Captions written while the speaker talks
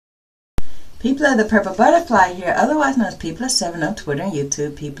PeepLa the Purple Butterfly here, otherwise known as PeepLa7 on Twitter and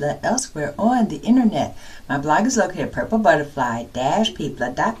YouTube, PeepLa elsewhere on the internet. My blog is located at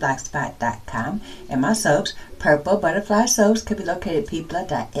PurpleButterfly-peepla.blogspot.com, and my soaps, Purple Butterfly Soaps, can be located at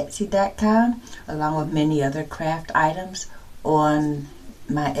peepla.etsy.com, along with many other craft items on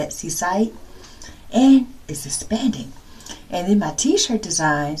my Etsy site. And it's expanding. And then my t-shirt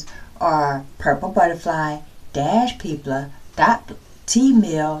designs are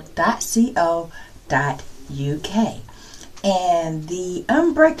PurpleButterfly-peepla.tmail.co.uk. And the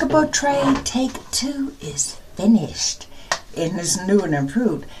Unbreakable tray take 2 is finished and it's new and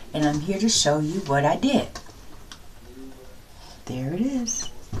improved, and I'm here to show you what I did. There it is.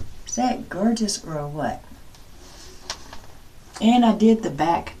 Is that gorgeous or what? And I did the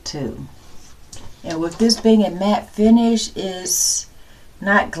back too. And with this being a matte finish, is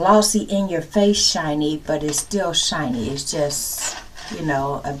not glossy in your face shiny, but it's still shiny. It's just, you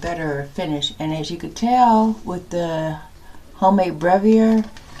know, a better finish. And as you could tell with the homemade brevier,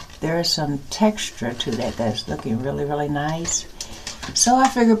 there is some texture to that that's looking really, really nice. So I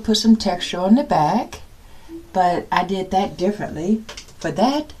figured put some texture on the back, but I did that differently. For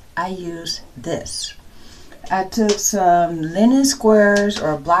that, I used this. I took some linen squares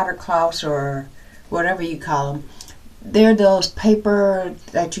or blotter cloths or whatever you call them. They're those paper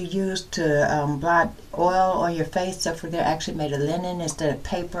that you use to blot oil on your face, except for they're actually made of linen instead of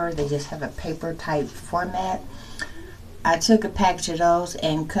paper. They just have a paper type format. I took a package of those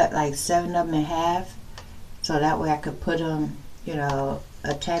and cut like 7 of them in half, so that way I could put them, you know,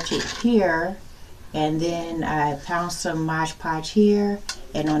 attach it here, and then I found some Mod Podge here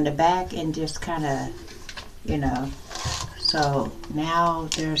and on the back, and just kind of, you know, so now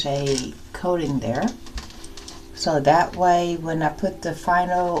there's a coating there. So that way when I put the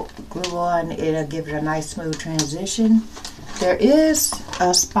final glue on, it'll give it a nice smooth transition. There is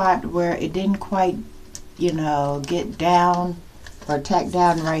a spot where it didn't quite, you know, get down or tack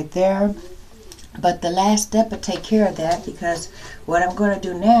down right there. But the last step will take care of that, because what I'm going to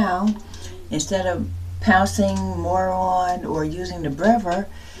do now, instead of pouncing more on or using the brever,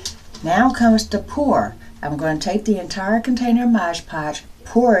 now comes the pour. I'm going to take the entire container of Mod Podge,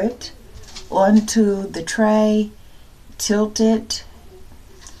 pour it onto the tray, tilt it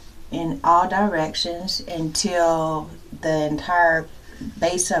in all directions until the entire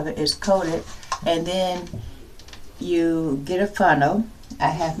base of it is coated, and then you get a funnel. I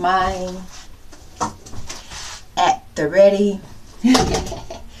have mine at the ready.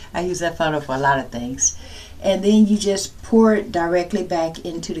 I use that funnel for a lot of things. And then you just pour it directly back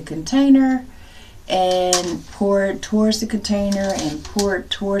into the container, and pour it towards the container and pour it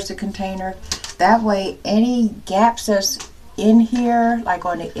towards the container. That way any gaps that's in here, like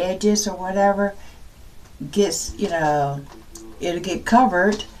on the edges or whatever, gets, you know, it'll get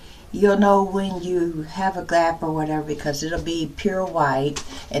covered. You'll know when you have a gap or whatever, because it'll be pure white,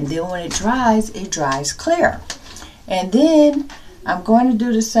 and then when it dries clear. And then I'm going to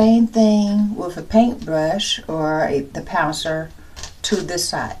do the same thing with a paintbrush or the pouncer to this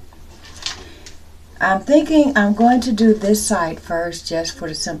side. I'm thinking I'm going to do this side first, just for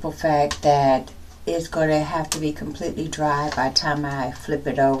the simple fact that it's going to have to be completely dry by the time I flip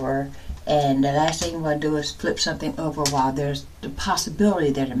it over. And the last thing I'm going to do is flip something over while there's the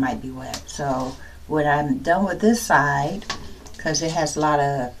possibility that it might be wet. So when I'm done with this side, because it has a lot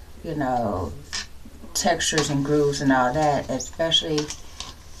of, you know, textures and grooves and all that, especially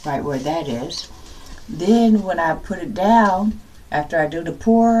right where that is, then when I put it down, after I do the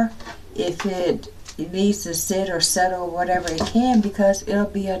pour, if it needs to sit or settle or whatever it can, because it'll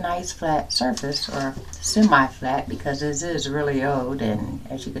be a nice flat surface, or semi-flat, because this is really old, and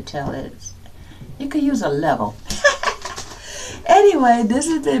as you can tell, you could use a level. Anyway, this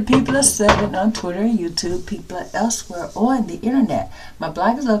is the PeepLa7 on Twitter and YouTube, PeepLa elsewhere on the internet. My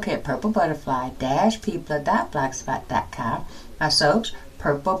blog is located at PurpleButterfly-peepla.blogspot.com. My soaps,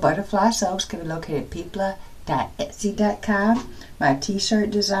 PurpleButterfly Soaps, can be located at peepla.etsy.com. My t-shirt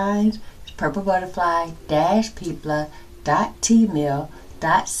designs,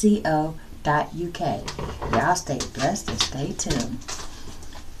 PurpleButterfly-peepla.tmail.co.uk. Y'all stay blessed and stay tuned.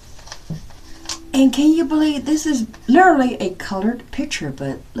 And can you believe this is literally a colored picture,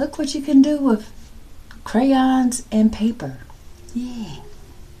 but look what you can do with crayons and paper. Yeah.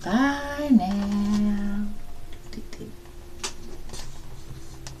 Bye now.